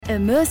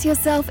Immerse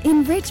yourself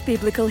in rich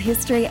biblical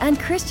history and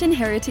Christian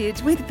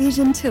heritage with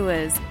Vision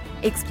Tours,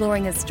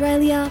 exploring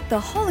Australia, the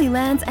Holy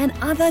Lands and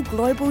other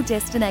global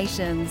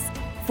destinations.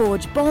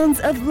 Forge bonds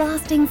of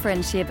lasting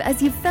friendship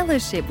as you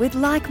fellowship with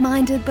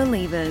like-minded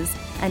believers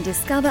and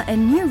discover a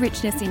new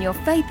richness in your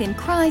faith in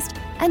Christ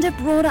and a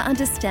broader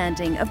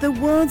understanding of the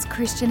world's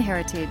Christian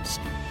heritage.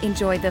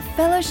 Enjoy the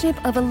fellowship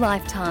of a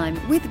lifetime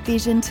with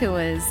Vision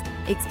Tours.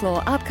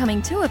 Explore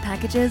upcoming tour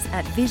packages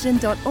at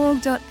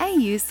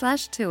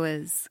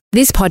vision.org.au/tours.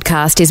 This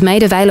podcast is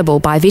made available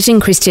by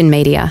Vision Christian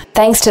Media,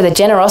 thanks to the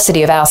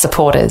generosity of our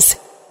supporters.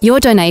 Your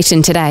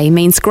donation today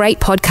means great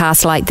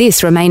podcasts like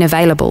this remain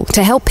available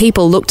to help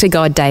people look to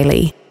God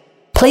daily.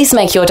 Please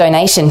make your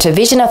donation to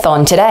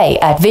Visionathon today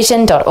at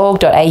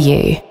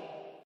vision.org.au.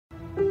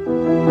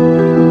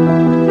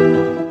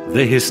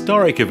 The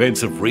historic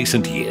events of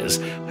recent years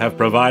have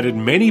provided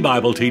many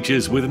Bible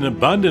teachers with an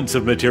abundance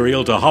of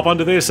material to hop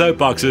onto their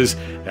soapboxes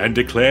and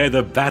declare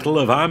the Battle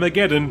of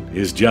Armageddon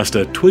is just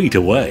a tweet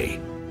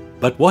away.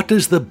 But what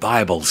does the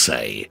Bible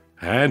say?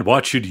 And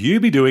what should you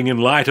be doing in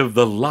light of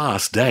the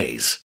last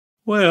days?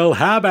 Well,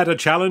 how about a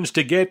challenge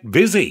to get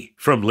busy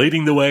from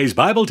Leading the Way's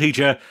Bible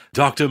teacher,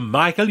 Dr.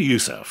 Michael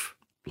Youssef.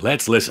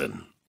 Let's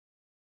listen.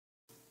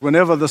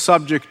 Whenever the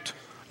subject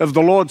of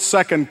the Lord's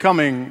second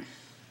coming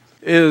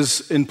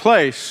is in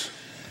place,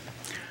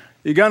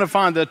 you're going to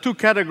find there are two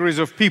categories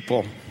of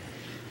people.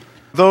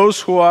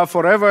 Those who are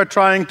forever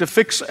trying to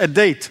fix a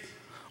date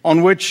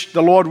on which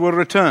the Lord will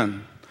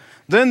return.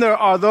 Then there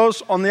are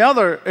those on the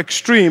other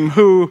extreme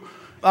who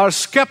are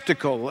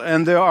skeptical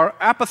and they are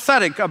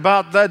apathetic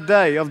about that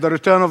day of the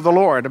return of the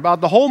Lord,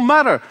 about the whole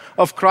matter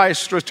of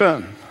Christ's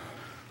return.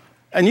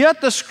 And yet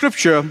the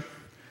Scripture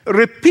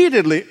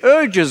repeatedly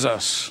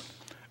urges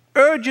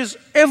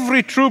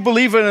every true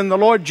believer in the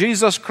Lord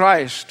Jesus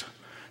Christ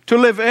to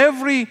live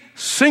every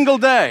single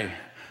day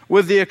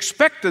with the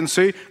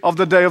expectancy of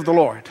the day of the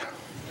Lord.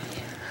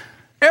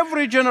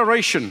 Every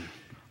generation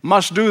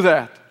must do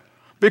that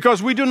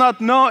because we do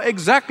not know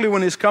exactly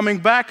when He's coming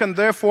back, and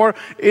therefore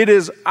it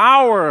is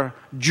our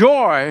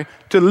joy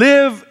to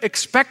live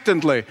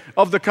expectantly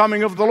of the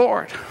coming of the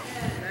Lord.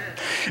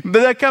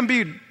 But there can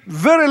be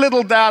very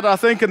little doubt, I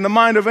think, in the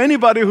mind of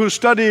anybody who's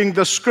studying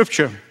the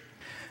Scripture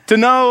to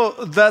know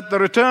that the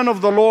return of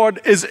the Lord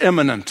is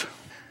imminent.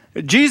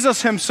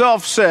 Jesus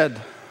Himself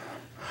said,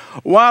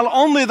 while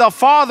only the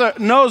Father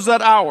knows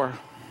that hour,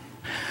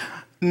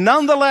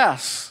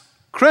 nonetheless,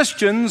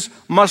 Christians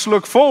must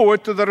look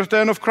forward to the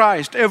return of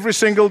Christ every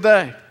single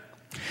day.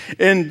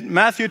 In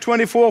Matthew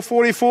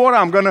 24:44,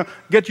 I'm going to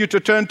get you to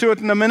turn to it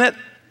in a minute.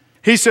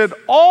 He said,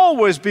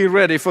 always be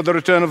ready for the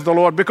return of the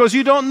Lord, because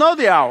you don't know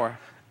the hour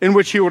in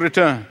which He will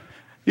return.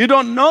 You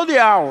don't know the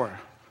hour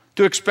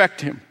to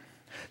expect Him.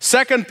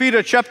 2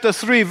 Peter chapter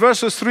 3,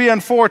 verses 3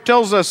 and 4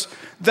 tells us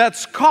that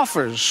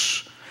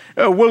scoffers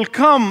will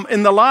come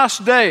in the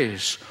last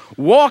days,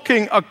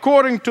 walking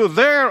according to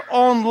their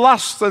own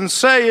lusts and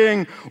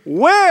saying,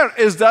 where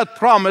is that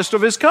promise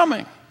of His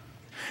coming?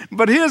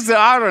 But here's the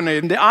irony.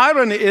 And the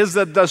irony is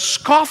that the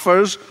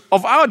scoffers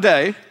of our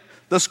day,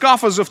 the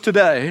scoffers of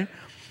today,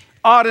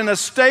 are in a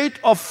state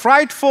of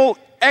frightful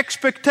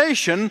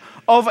expectation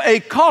of a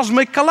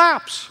cosmic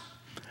collapse.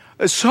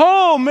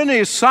 So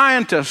many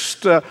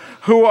scientists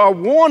who are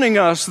warning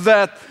us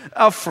that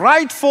a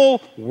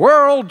frightful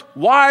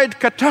worldwide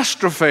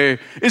catastrophe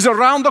is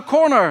around the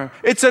corner.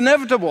 It's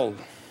inevitable.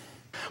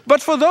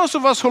 But for those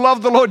of us who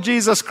love the Lord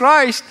Jesus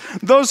Christ,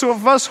 those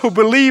of us who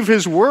believe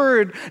His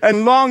word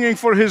and longing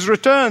for His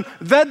return,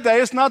 that day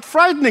is not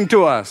frightening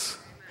to us.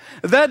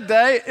 That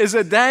day is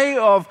a day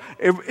of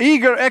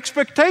eager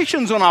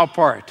expectations on our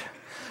part.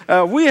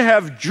 We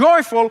have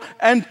joyful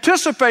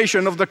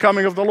anticipation of the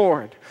coming of the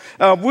Lord.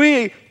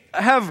 We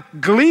have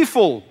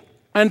gleeful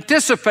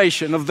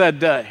anticipation of that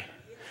day.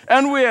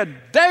 And we are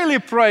daily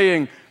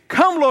praying,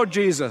 come Lord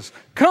Jesus,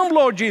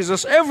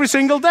 every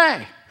single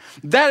day.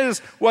 That is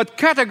what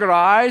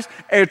categorizes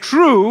a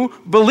true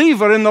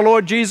believer in the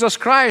Lord Jesus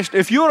Christ.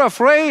 If you're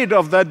afraid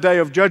of that day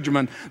of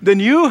judgment, then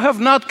you have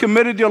not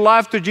committed your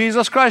life to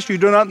Jesus Christ. You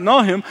do not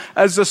know Him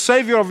as the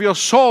Savior of your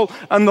soul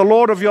and the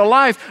Lord of your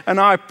life. And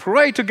I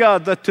pray to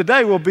God that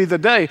today will be the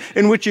day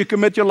in which you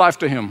commit your life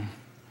to Him.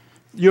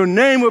 Your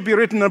name will be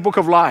written in the book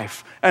of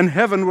life, and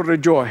heaven will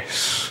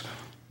rejoice.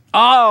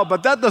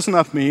 But that does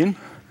not mean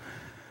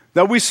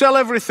that we sell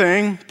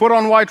everything, put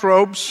on white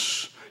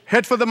robes,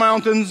 head for the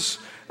mountains,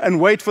 and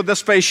wait for the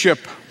spaceship.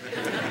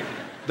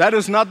 That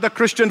is not the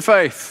Christian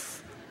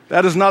faith.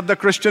 That is not the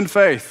Christian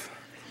faith.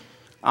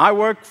 I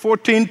work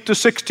 14 to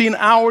 16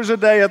 hours a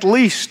day at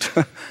least,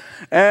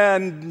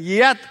 and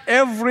yet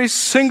every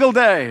single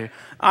day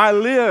I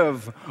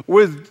live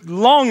with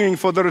longing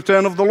for the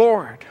return of the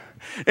Lord.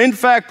 In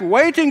fact,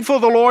 waiting for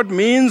the Lord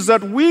means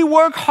that we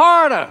work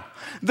harder,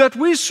 that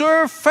we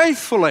serve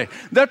faithfully,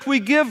 that we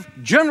give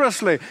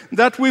generously,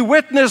 that we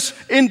witness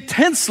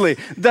intensely,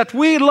 that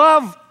we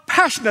love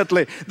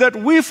passionately, that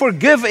we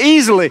forgive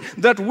easily,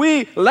 that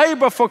we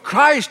labor for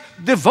Christ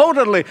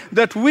devotedly,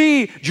 that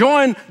we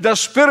join the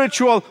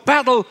spiritual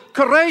battle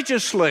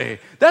courageously.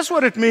 That's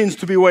what it means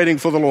to be waiting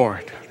for the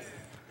Lord.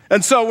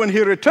 And so when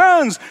He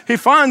returns, He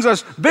finds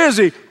us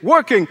busy,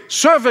 working,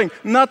 serving,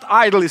 not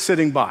idly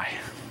sitting by.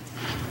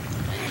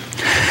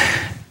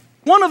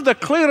 One of the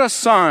clearest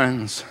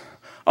signs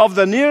of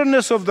the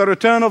nearness of the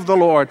return of the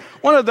Lord,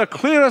 one of the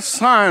clearest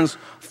signs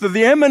of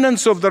the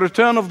imminence of the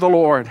return of the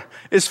Lord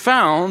is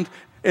found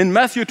in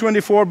Matthew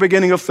 24,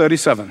 beginning of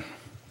 37.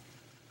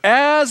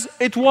 As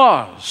it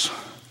was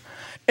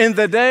in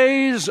the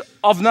days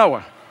of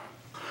Noah,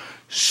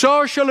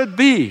 so shall it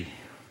be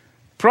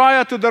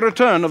prior to the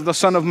return of the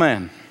Son of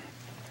Man.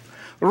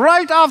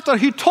 Right after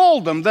He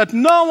told them that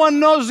no one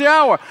knows the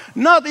hour,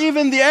 not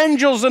even the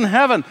angels in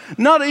heaven,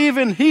 not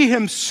even He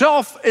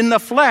Himself in the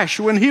flesh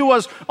when He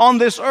was on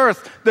this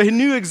earth, that He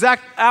knew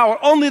exact hour.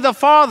 Only the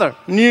Father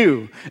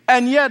knew.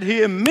 And yet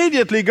He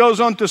immediately goes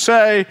on to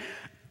say,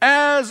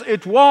 as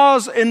it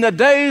was in the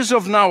days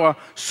of Noah,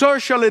 so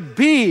shall it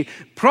be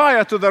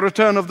prior to the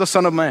return of the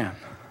Son of Man.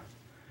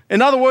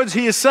 In other words,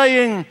 He is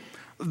saying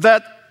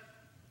that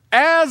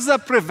as the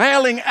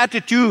prevailing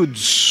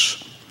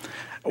attitudes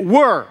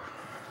were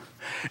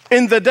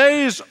in the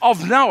days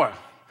of Noah,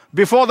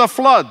 before the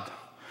flood,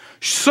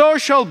 so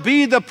shall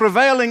be the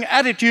prevailing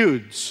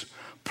attitudes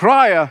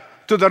prior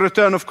to the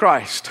return of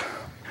Christ.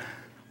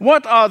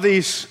 What are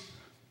these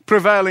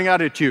prevailing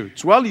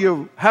attitudes? Well,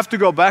 you have to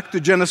go back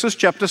to Genesis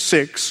chapter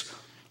 6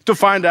 to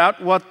find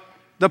out what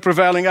the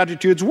prevailing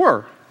attitudes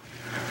were.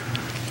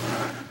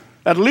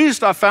 At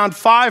least I found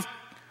 5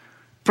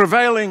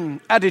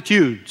 prevailing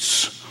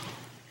attitudes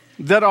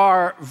that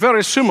are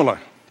very similar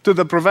to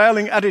the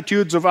prevailing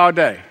attitudes of our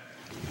day.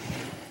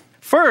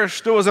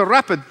 First, there was a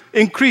rapid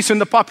increase in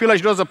the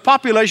population. There was a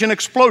population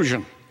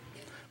explosion.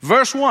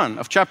 Verse 1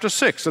 of chapter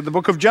 6 of the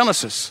book of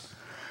Genesis.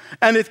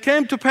 And it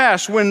came to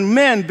pass when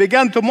men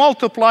began to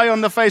multiply on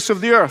the face of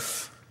the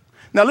earth.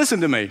 Now listen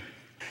to me.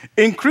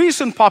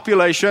 Increase in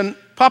population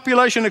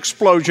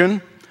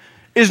explosion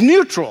is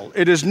neutral.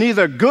 It is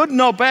neither good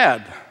nor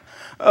bad.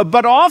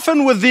 But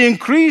often with the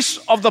increase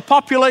of the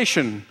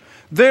population,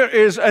 there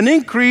is an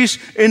increase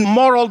in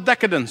moral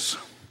decadence.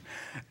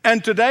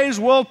 And today's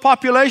world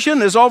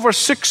population is over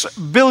 6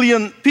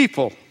 billion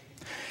people.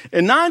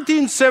 In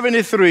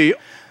 1973,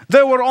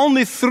 there were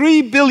only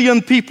 3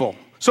 billion people.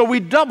 So we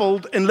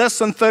doubled in less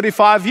than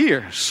 35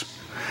 years.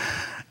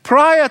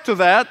 Prior to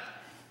that,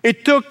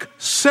 it took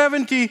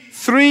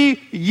 73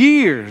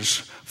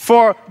 years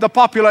for the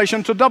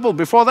population to double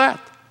before that.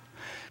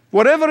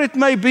 Whatever it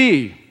may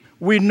be,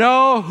 we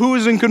know who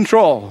is in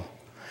control.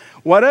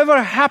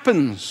 Whatever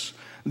happens,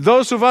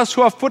 those of us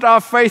who have put our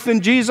faith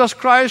in Jesus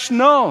Christ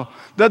know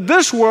that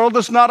this world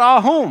is not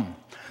our home.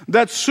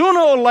 That sooner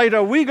or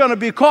later we're going to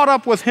be caught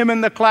up with Him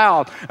in the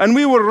cloud, and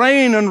we will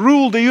reign and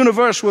rule the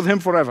universe with Him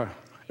forever.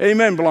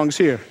 Amen belongs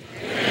here.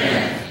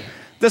 Amen.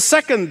 The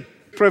second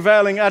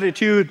prevailing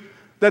attitude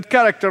that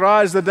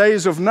characterized the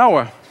days of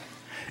Noah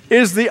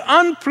is the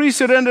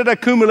unprecedented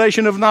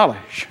accumulation of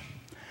knowledge.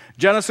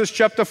 Genesis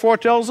chapter 4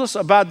 tells us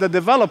about the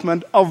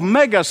development of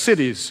mega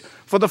cities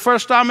for the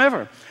first time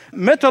ever.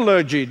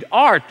 Metallurgy,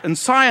 art, and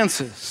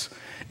sciences.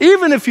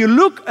 Even if you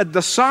look at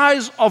the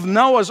size of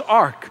Noah's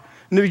Ark,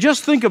 and you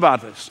just think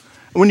about this.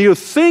 When you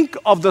think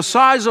of the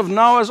size of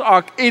Noah's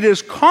Ark, it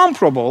is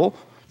comparable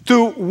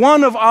to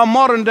one of our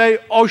modern-day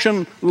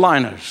ocean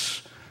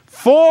liners.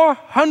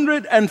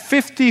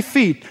 450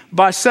 feet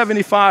by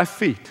 75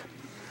 feet.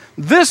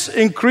 This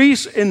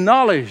increase in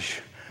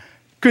knowledge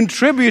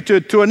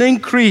contributed to an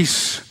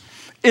increase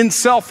in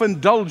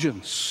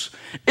self-indulgence,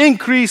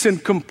 increase in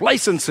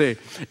complacency,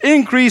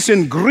 increase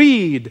in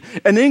greed,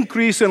 an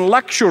increase in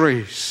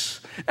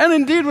luxuries. And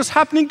indeed what's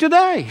happening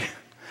today.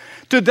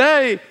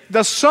 Today,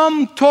 the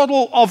sum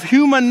total of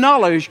human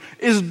knowledge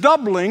is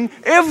doubling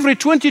every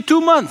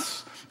 22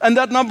 months. And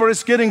that number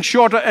is getting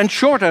shorter and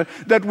shorter,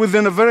 that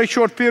within a very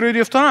short period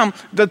of time,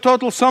 the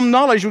total sum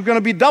knowledge is going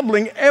to be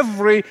doubling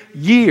every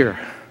year.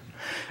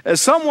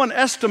 As someone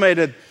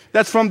estimated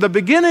that from the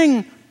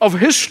beginning of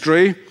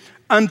history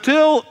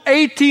until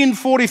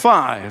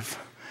 1845,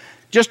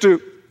 just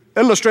to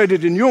illustrate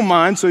it in your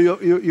mind so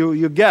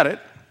you get it,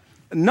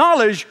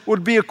 knowledge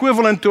would be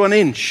equivalent to an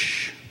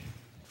inch.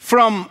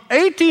 From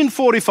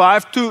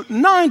 1845 to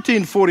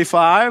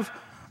 1945,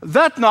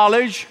 that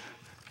knowledge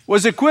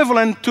was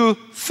equivalent to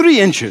 3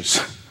 inches.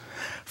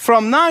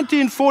 From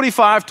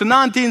 1945 to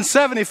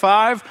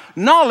 1975,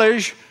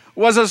 knowledge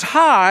was as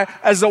high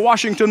as the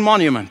Washington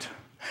Monument.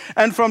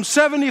 And from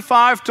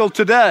 75 till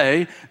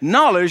today,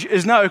 knowledge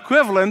is now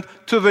equivalent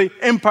to the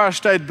Empire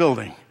State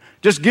Building.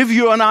 Just give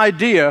you an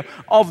idea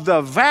of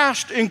the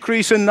vast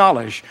increase in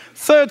knowledge.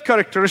 Third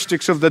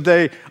characteristics of the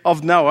day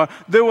of Noah,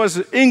 there was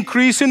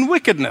increase in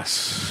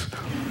wickedness.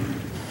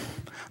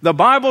 The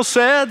Bible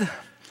said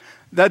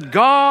that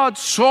God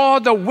saw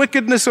the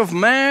wickedness of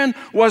man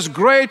was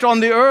great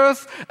on the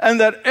earth, and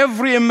that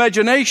every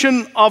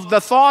imagination of the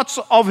thoughts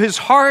of his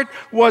heart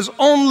was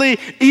only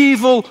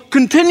evil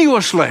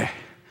continuously.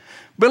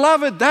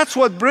 Beloved, that's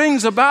what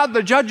brings about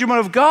the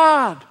judgment of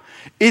God.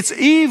 It's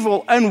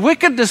evil and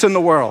wickedness in the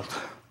world.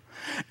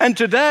 And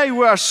today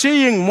we are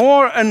seeing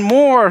more and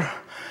more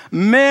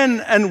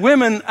men and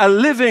women are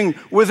living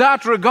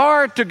without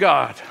regard to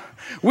God.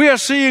 We are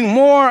seeing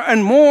more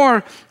and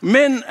more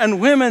men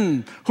and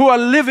women who are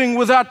living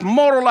without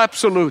moral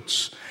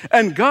absolutes.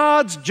 And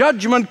God's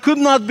judgment could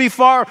not be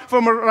far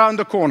from around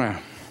the corner.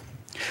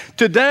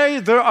 Today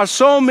there are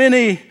so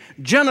many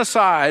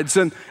genocides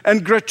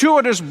and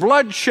gratuitous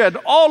bloodshed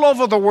all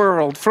over the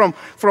world, from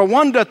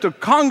Rwanda to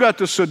Congo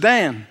to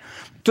Sudan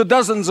to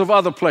dozens of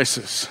other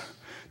places.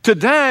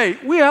 Today,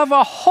 we have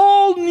a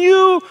whole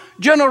new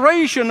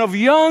generation of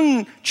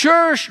young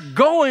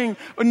church-going,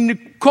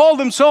 and call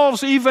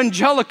themselves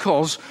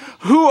evangelicals,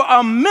 who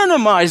are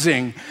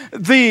minimizing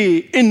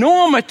the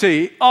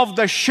enormity of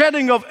the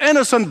shedding of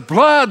innocent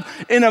blood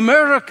in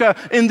America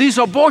in these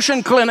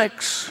abortion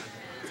clinics.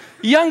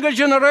 Younger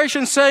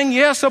generation saying,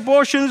 yes,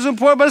 abortion is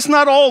important, but it's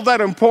not all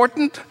that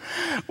important.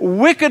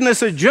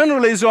 Wickedness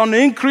generally is on the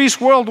increase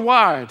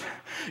worldwide.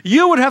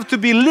 You would have to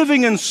be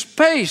living in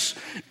space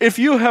if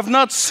you have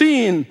not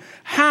seen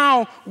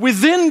how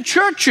within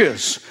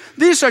churches,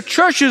 these are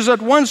churches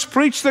that once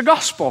preached the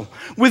gospel.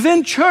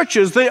 Within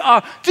churches, they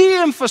are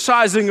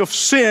de-emphasizing of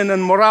sin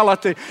and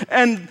morality,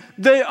 and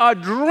they are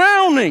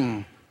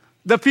drowning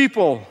the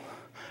people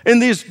in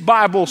these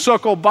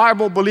so-called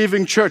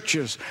Bible-believing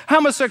churches.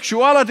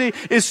 Homosexuality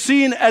is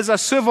seen as a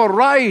civil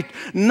right,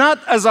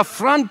 not as an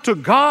affront to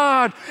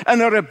God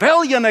and a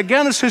rebellion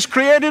against His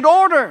created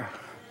order.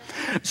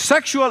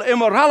 Sexual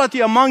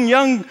immorality among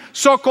young,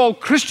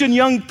 so-called Christian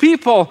young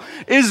people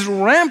is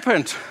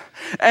rampant.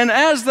 And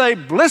as they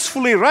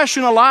blissfully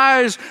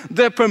rationalize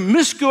their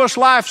promiscuous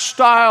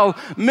lifestyle,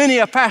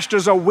 many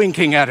pastors are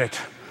winking at it.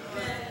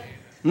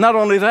 Not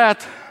only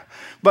that,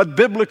 but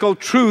biblical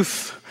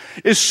truth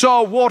is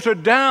so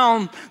watered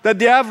down that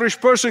the average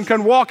person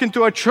can walk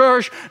into a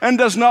church and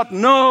does not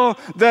know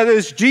that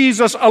it's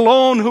Jesus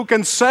alone who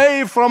can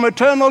save from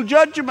eternal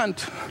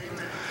judgment.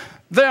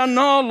 They are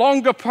no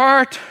longer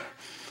part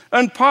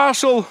and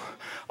parcel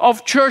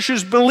of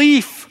church's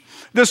belief.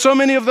 There's so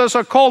many of those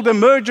are called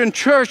emergent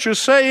churches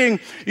saying,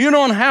 you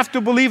don't have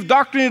to believe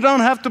doctrine, you don't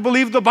have to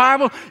believe the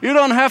Bible, you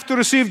don't have to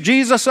receive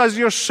Jesus as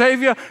your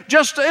Savior,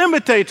 just to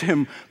imitate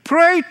Him.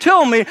 Pray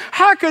tell me,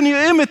 how can you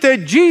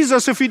imitate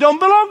Jesus if you don't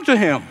belong to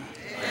Him?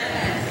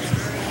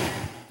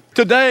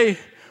 Today,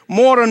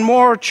 more and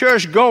more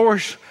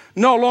churchgoers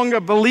no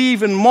longer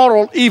believe in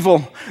moral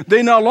evil.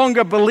 They no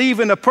longer believe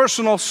in a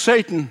personal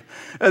Satan.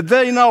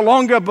 They no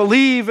longer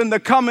believe in the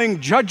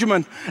coming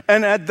judgment.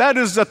 And that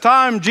is the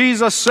time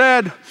Jesus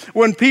said,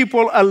 when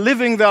people are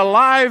living their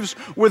lives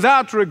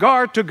without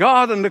regard to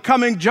God and the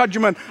coming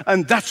judgment,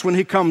 and that's when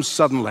He comes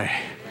suddenly.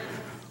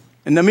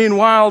 In the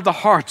meanwhile, the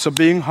hearts are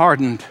being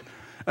hardened,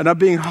 and are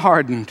being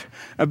hardened,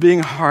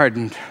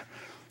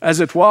 as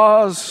it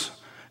was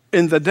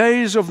in the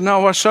days of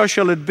Noah, so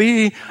shall it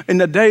be in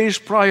the days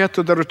prior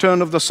to the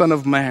return of the Son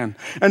of Man.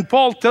 And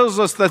Paul tells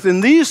us that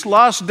in these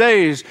last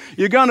days,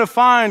 you're going to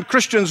find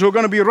Christians who are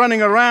going to be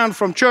running around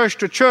from church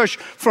to church,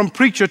 from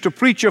preacher to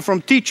preacher,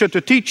 from teacher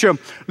to teacher,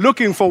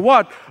 looking for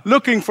what?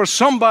 Looking for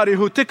somebody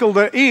who tickle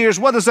their ears.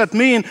 What does that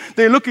mean?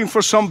 They're looking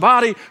for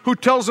somebody who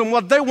tells them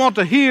what they want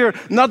to hear,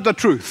 not the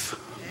truth.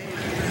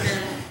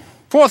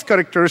 Fourth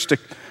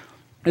characteristic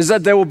is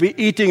that they will be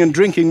eating and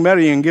drinking,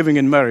 marrying and giving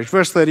in marriage.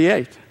 Verse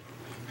 38.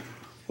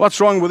 What's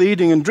wrong with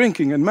eating and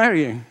drinking and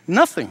marrying?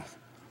 Nothing.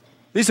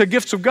 These are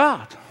gifts of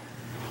God.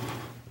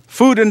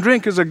 Food and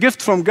drink is a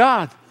gift from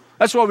God.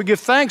 That's why we give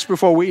thanks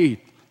before we eat.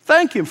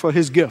 Thank Him for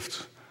His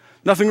gifts.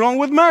 Nothing wrong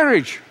with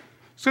marriage.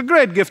 It's a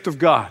great gift of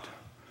God.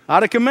 I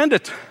recommend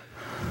it.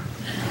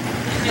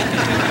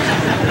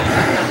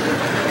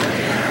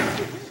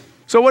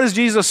 So what is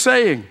Jesus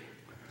saying?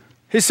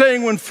 He's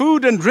saying when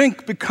food and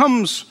drink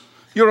becomes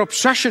your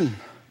obsession,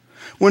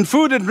 when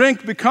food and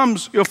drink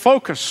becomes your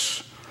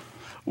focus,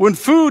 when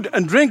food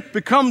and drink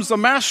becomes the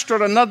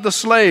master and not the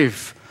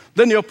slave,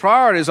 then your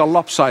priorities are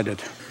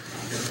lopsided.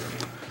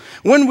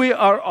 When we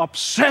are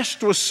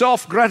obsessed with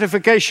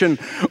self-gratification,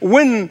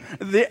 when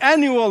the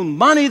annual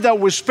money that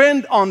we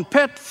spend on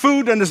pet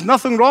food, and there's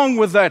nothing wrong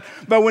with that,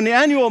 but when the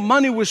annual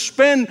money we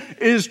spend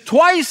is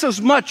twice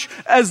as much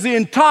as the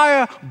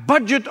entire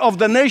budget of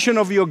the nation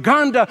of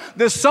Uganda,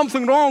 there's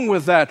something wrong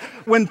with that.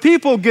 When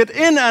people get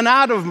in and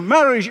out of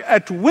marriage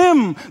at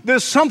whim,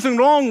 there's something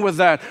wrong with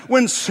that.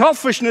 When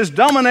selfishness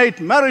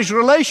dominates marriage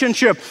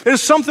relationship,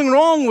 there's something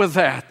wrong with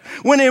that.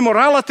 When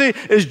immorality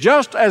is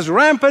just as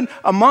rampant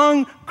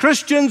among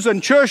Christians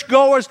and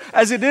churchgoers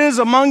as it is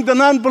among the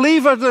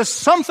non-believers, there's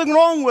something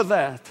wrong with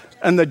that.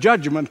 And the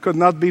judgment could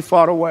not be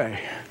far away.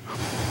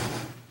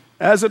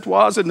 As it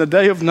was in the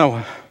day of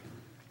Noah,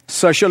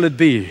 so shall it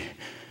be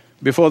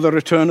before the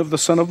return of the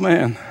Son of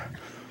Man.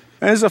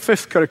 And there's a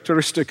fifth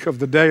characteristic of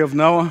the day of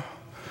Noah,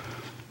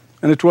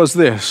 and it was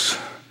this.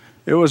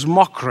 It was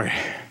mockery.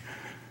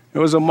 It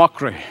was a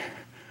mockery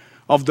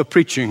of the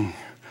preaching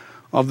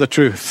of the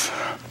truth.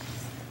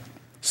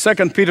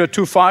 2 Peter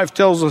 2:5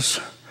 tells us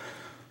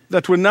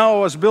that when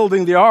Noah was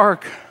building the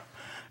ark,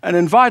 and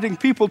inviting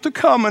people to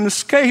come and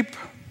escape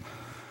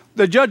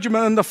the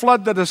judgment and the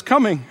flood that is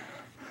coming.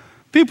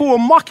 People were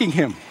mocking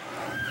him.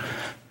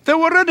 They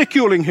were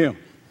ridiculing him.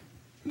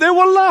 They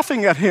were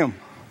laughing at him.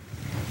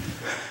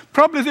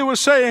 Probably they were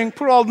saying,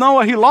 poor old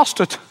Noah, he lost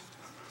it.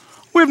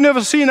 We've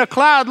never seen a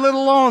cloud, let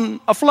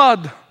alone a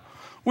flood.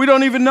 We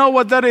don't even know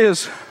what that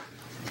is.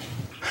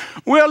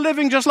 We are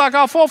living just like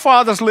our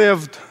forefathers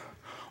lived.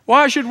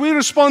 Why should we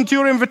respond to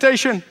your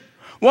invitation?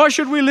 Why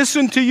should we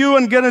listen to you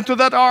and get into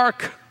that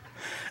ark?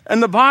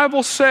 And the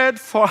Bible said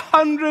for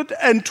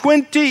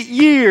 120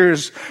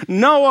 years,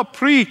 Noah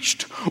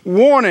preached,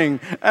 warning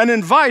and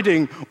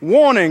inviting,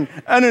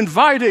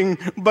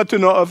 but to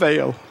no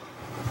avail.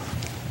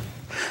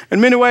 In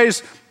many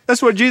ways,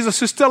 that's what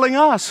Jesus is telling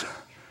us.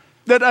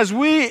 That as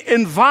we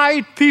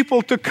invite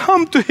people to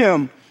come to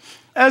Him,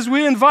 as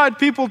we invite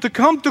people to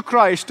come to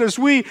Christ, as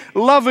we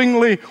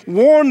lovingly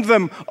warn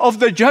them of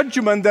the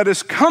judgment that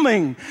is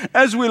coming,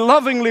 as we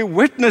lovingly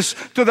witness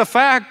to the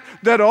fact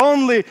that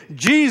only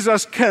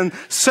Jesus can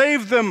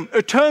save them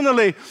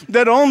eternally,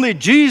 that only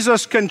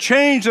Jesus can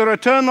change their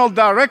eternal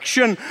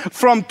direction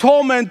from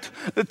torment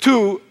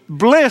to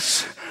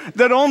bliss,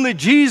 that only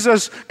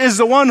Jesus is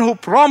the one who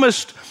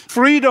promised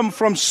freedom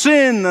from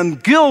sin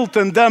and guilt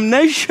and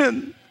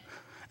damnation.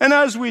 And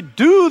as we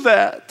do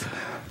that,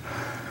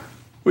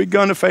 we're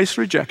going to face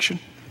rejection.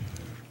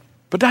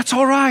 But that's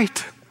all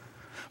right.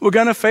 We're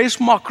going to face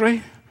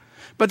mockery.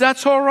 But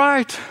that's all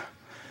right.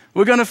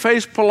 We're going to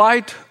face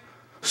polite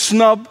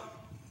snub.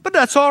 But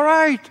that's all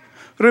right.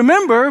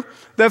 Remember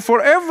that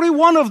for every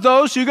one of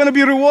those, you're going to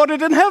be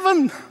rewarded in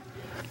heaven.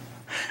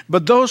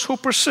 But those who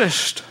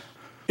persist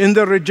in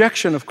their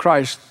rejection of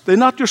Christ, they're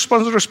not your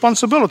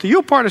responsibility.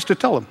 Your part is to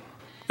tell them.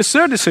 It's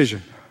their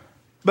decision.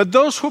 But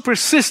those who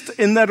persist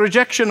in their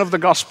rejection of the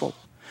gospel,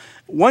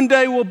 one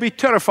day will be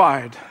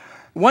terrified.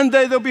 One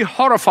day they'll be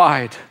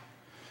horrified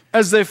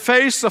as they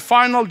face the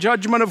final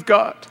judgment of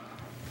God.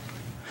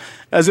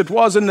 As it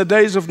was in the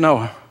days of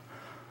Noah,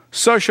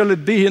 so shall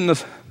it be in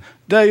the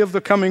day of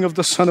the coming of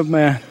the Son of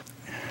Man.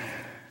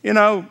 You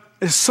know,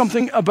 there's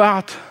something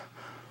about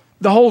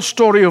the whole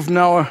story of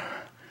Noah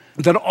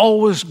that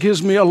always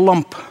gives me a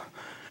lump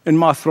in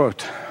my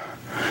throat.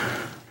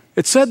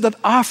 It said that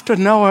after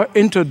Noah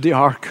entered the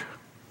ark,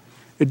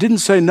 it didn't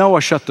say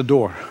Noah shut the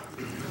door.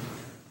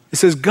 It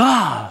says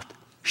God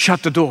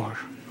shut the door.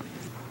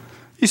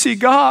 You see,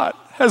 God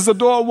has the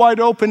door wide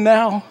open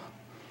now.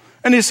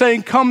 And He's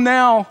saying, come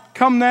now,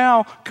 come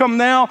now, come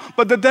now.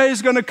 But the day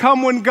is going to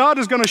come when God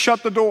is going to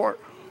shut the door.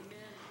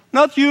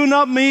 Not you,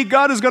 not me.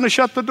 God is going to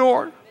shut the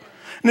door.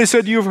 And He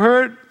said, you've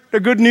heard the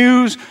good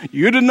news.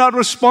 You did not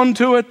respond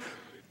to it.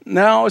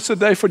 Now it's a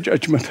day for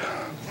judgment.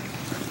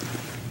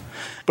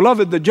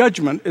 Beloved, the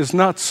judgment is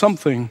not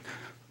something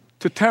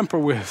to tamper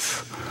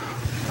with.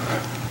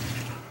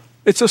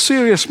 It's a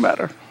serious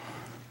matter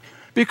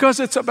because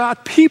it's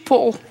about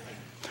people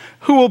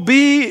who will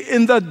be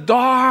in the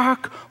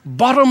dark,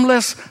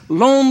 bottomless,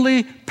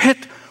 lonely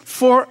pit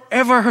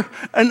forever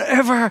and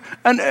ever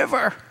and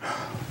ever.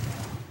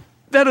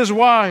 That is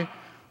why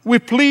we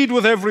plead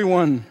with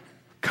everyone.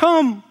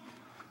 Come,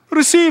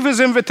 receive His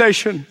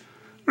invitation.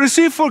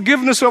 Receive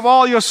forgiveness of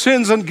all your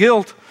sins and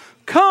guilt.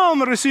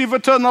 Come, receive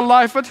eternal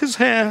life at His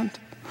hand.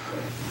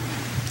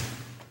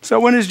 So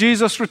when is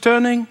Jesus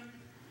returning?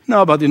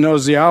 Nobody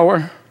knows the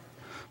hour,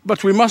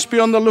 but we must be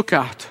on the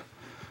lookout.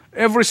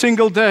 Every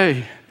single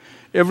day,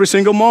 every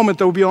single moment,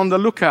 we'll be on the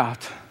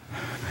lookout.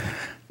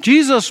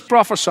 Jesus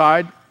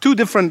prophesied two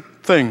different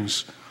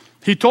things.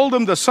 He told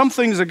them that some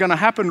things are going to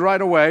happen right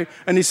away,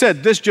 and He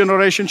said, this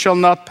generation shall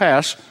not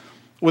pass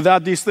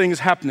without these things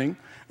happening.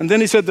 And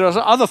then He said there are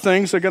other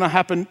things that are going to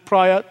happen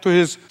prior to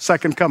His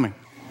second coming.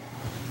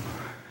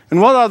 And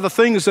what are the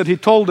things that He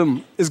told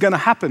them is going to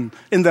happen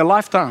in their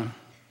lifetime?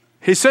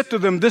 He said to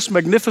them, this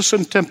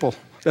magnificent temple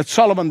that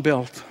Solomon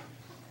built,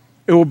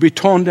 it will be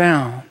torn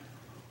down.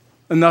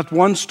 And not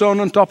one stone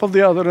on top of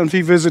the other. And if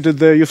you visited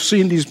there, you've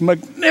seen these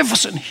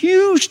magnificent,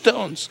 huge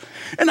stones.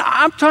 And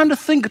I'm trying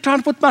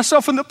to put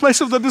myself in the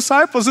place of the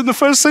disciples in the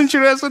first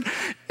century. I said,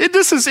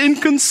 this is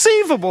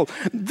inconceivable.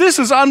 This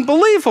is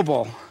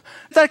unbelievable.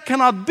 That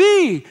cannot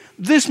be.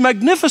 This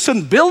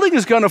magnificent building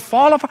is going to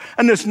fall apart,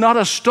 and there's not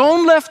a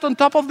stone left on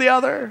top of the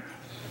other.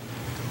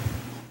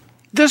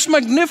 This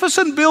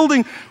magnificent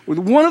building with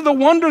one of the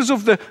wonders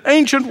of the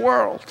ancient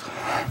world.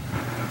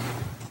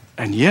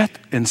 And yet,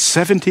 in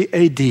 70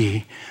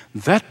 AD,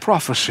 that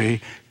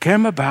prophecy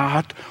came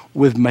about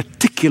with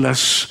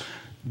meticulous,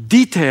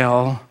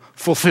 detail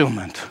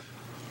fulfillment.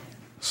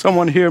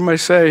 Someone here may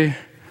say,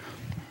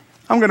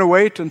 I'm going to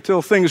wait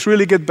until things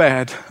really get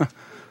bad.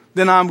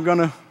 Then I'm going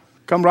to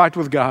come right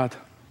with God.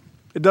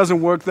 It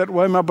doesn't work that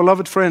way, my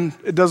beloved friend.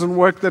 It doesn't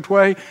work that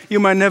way. You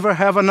may never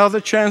have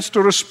another chance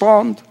to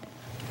respond.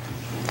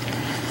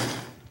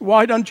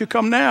 Why don't you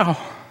come now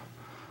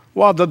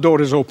while the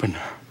door is open?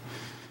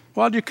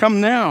 Why do you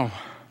come now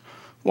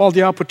while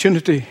the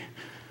opportunity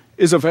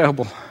is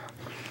available?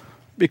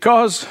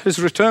 Because His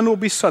return will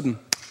be sudden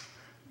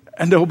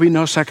and there will be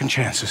no second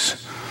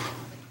chances.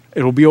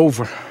 It will be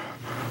over.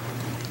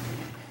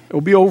 It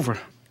will be over.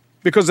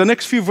 Because the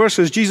next few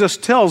verses, Jesus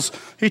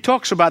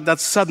talks about that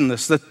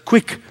suddenness, that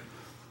quick.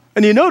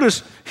 And you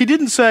notice, he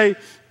didn't say,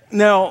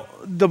 now,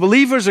 the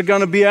believers are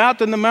going to be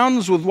out in the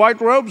mountains with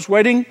white robes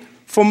waiting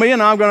for me,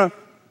 and I'm going to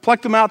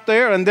pluck them out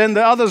there, and then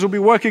the others will be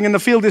working in the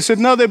field. He said,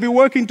 no, they'll be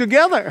working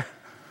together.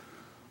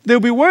 They'll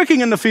be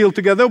working in the field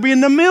together. They'll be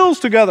in the mills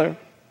together.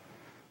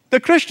 The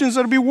Christians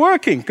will be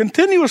working,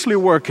 continuously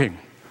working.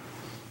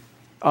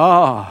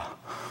 But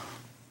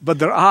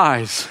their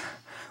eyes,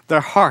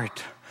 their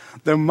heart,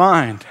 their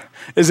mind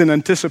is in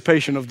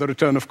anticipation of the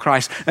return of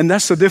Christ. And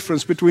that's the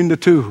difference between the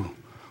two.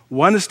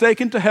 One is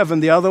taken to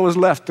heaven, the other was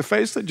left to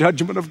face the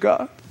judgment of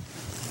God.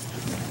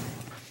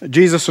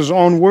 Jesus'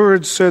 own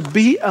words said,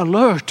 be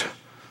alert.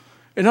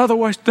 In other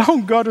words,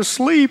 don't go to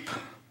sleep.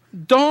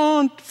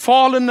 Don't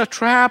fall in the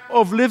trap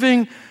of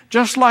living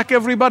just like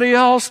everybody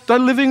else,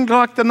 living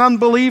like the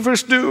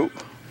unbelievers do.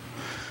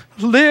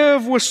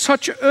 Live with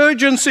such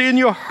urgency in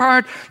your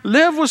heart.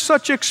 Live with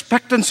such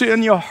expectancy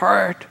in your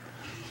heart.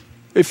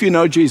 If you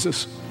know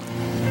Jesus.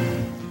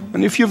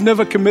 And if you've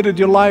never committed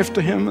your life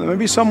to Him,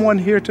 maybe someone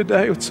here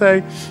today would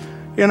say,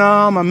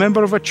 I'm a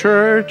member of a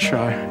church,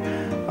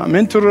 I'm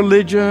into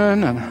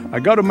religion, and I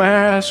go to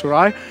Mass, or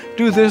I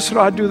do this, or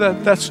I do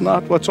that. That's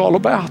not what it's all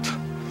about.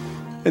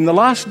 In the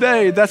last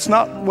day, that's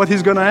not what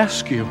He's going to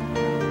ask you.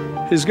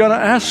 He's going to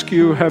ask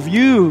you, have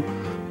you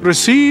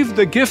received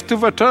the gift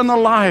of eternal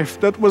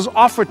life that was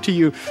offered to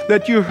you,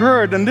 that you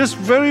heard? And this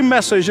very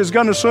message is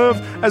going to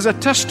serve as a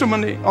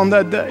testimony on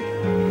that day.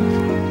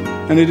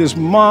 And it is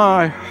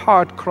my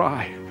heart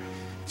cry.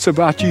 It's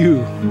about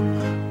you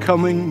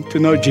coming to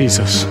know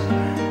Jesus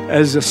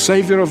as the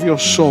Savior of your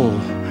soul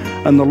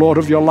and the Lord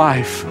of your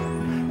life,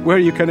 where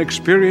you can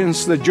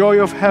experience the joy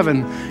of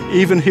heaven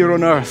even here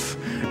on earth.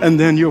 And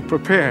then you're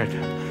prepared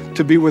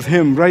to be with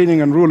Him,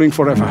 reigning and ruling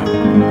forever.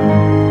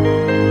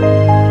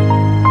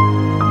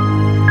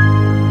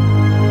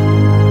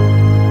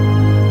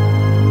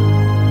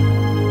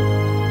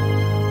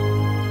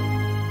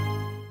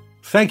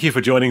 Thank you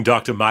for joining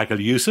Dr. Michael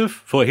Youssef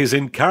for his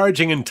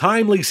encouraging and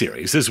timely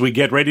series as we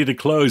get ready to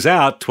close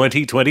out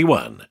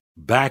 2021.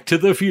 Back to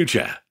the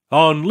Future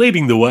on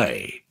Leading the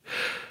Way.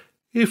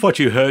 If what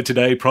you heard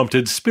today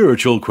prompted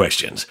spiritual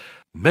questions,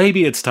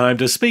 maybe it's time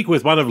to speak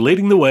with one of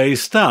Leading the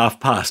Way's staff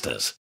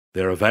pastors.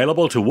 They're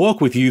available to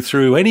walk with you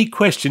through any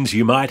questions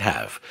you might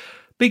have.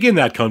 Begin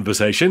that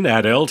conversation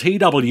at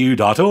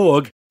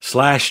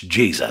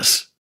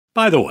ltw.org/Jesus.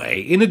 By the way,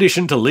 in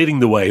addition to Leading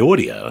the Way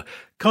audio,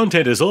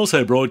 content is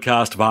also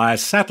broadcast via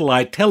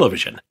satellite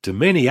television to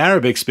many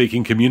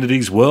Arabic-speaking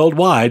communities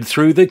worldwide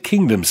through the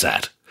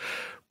KingdomSat.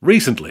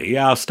 Recently,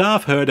 our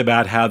staff heard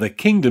about how the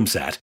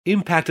KingdomSat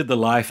impacted the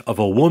life of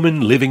a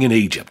woman living in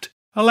Egypt.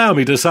 Allow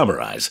me to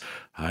summarize.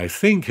 I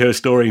think her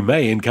story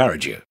may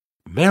encourage you.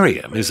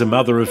 Miriam is a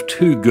mother of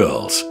 2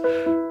 girls.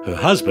 Her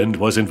husband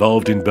was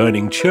involved in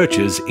burning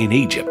churches in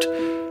Egypt.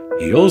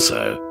 He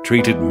also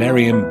treated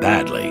Miriam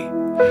badly.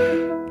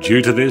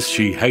 Due to this,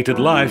 she hated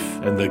life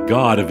and the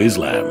God of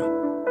Islam.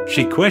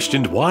 She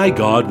questioned why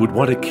God would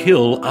want to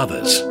kill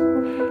others.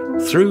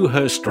 Through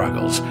her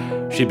struggles,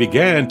 she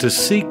began to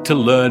seek to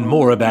learn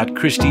more about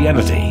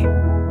Christianity.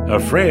 A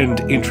friend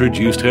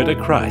introduced her to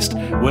Christ,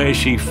 where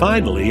she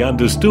finally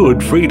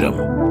understood freedom.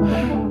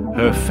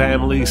 Her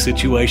family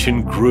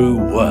situation grew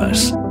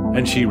worse,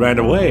 and she ran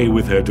away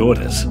with her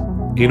daughters.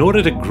 In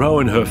order to grow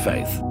in her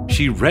faith,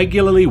 she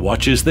regularly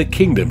watches the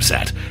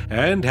KingdomSat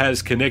and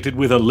has connected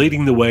with a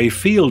Leading the Way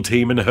field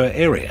team in her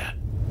area.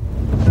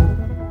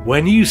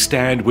 When you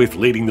stand with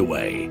Leading the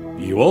Way,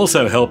 you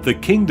also help the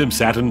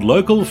KingdomSat and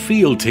local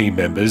field team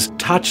members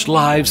touch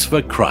lives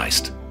for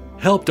Christ.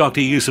 Help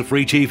Dr. Youssef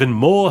reach even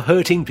more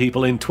hurting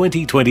people in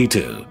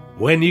 2022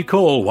 when you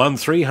call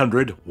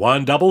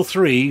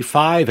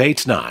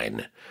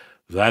 1300-133-589.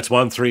 That's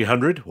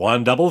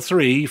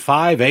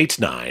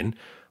 1300-133-589.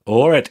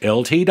 Or at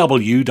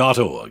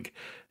ltw.org,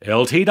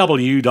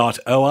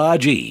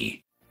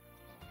 ltw.org.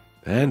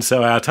 And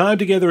so our time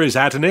together is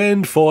at an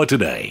end for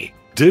today.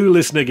 Do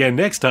listen again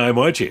next time,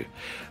 won't you?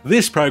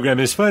 This program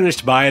is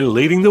furnished by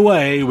Leading the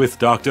Way with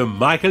Dr.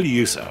 Michael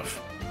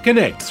Youssef.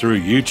 Connect through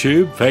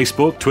YouTube,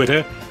 Facebook,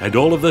 Twitter, and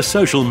all of the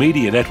social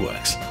media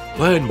networks.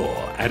 Learn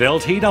more at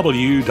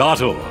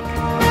ltw.org.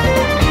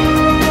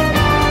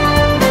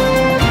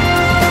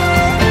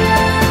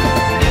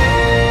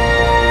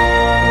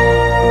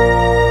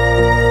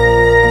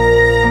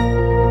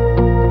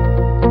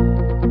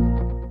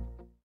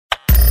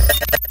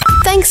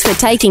 Thanks for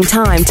taking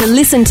time to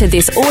listen to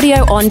this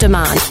audio on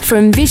demand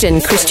from Vision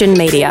Christian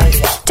Media.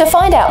 To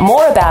find out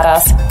more about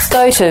us,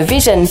 go to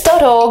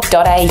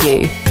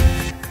vision.org.au.